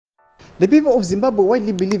The people of Zimbabwe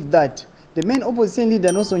widely believe that the main opposition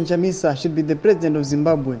leader Nelson Chamisa should be the president of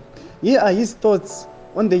Zimbabwe. Here are his thoughts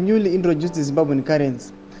on the newly introduced Zimbabwean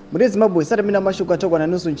currency. Muri Zimbabwe saramina mashoko atogwa na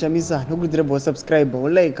Nelson Chamisa nokudzirebo subscribe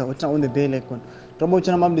like utana on the bell icon. Tombo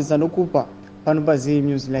uchana mabdisa nokupa pano pa Z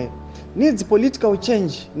News Live. Needs political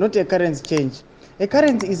change, not a currency change. A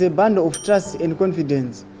currency is a bundle of trust and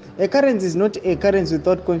confidence. A currency is not a currency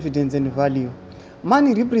without confidence and value.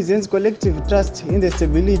 Money represents collective trust in the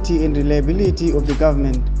stability and reliability of the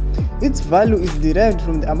government. Its value is derived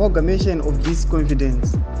from the amalgamation of this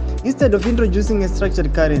confidence. Instead of introducing a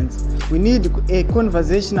structured currency, we need a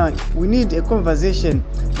conversation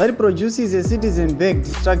that produces a citizen-backed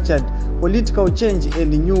structured political change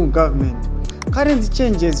and a new government. Currency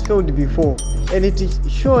change has failed before, and it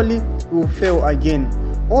surely will fail again.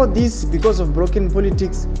 All this because of broken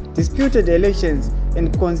politics, disputed elections,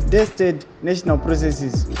 and contested national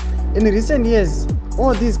processes. In recent years,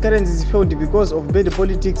 all these currencies failed because of bad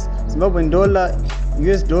politics: Zimbabwean dollar,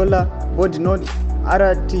 US dollar, board note,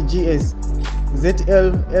 RTGS,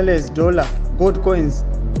 ZL, LS dollar, gold coins,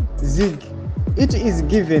 ZIG. It is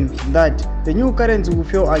given that the new currency will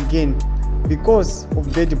fail again because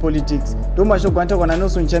of bad politics. Ndoma shogwanta kwa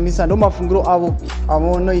Nelson Chamisa ndoma funguro avo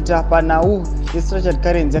anoita panau structured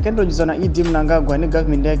currency yakandojiswa na ED Mnangagwa ne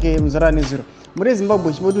government yake muzara nezero. Muri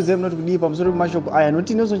Zimbabwe chimotuze munoti kudii pamusoro pemashoko aya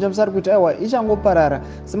noti Nelson Chamisa ari kuti aiwa ichangoparara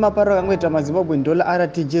semapararo akangoita maZimbabwean dollar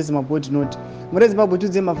RTGS maboard note. Muri Zimbabwe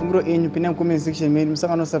tudze mafunguro enyu pina comment section medu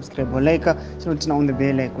musakano subscribe like chinotina on the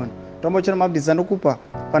bell icon. Tombo chana mabdiza ndokupa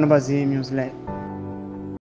pano pa Z News Live.